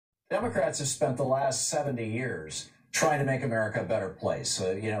Democrats have spent the last 70 years trying to make America a better place.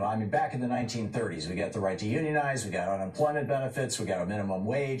 I mean, back in the 1930s, we got the right to unionize, we got unemployment benefits, we got a minimum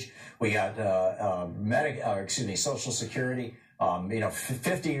wage, we got Social Security.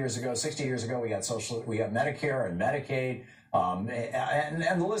 50 years ago, 60 years ago, we got Medicare and Medicaid.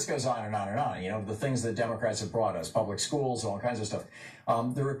 And the list goes on and on and on. You know, the things that Democrats have brought us, public schools, all kinds of stuff.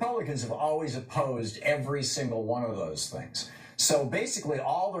 The Republicans have always opposed every single one of those things. So basically,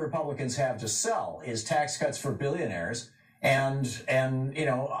 all the Republicans have to sell is tax cuts for billionaires and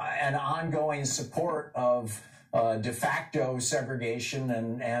an ongoing support of de facto segregation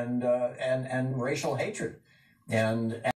and racial hatred. And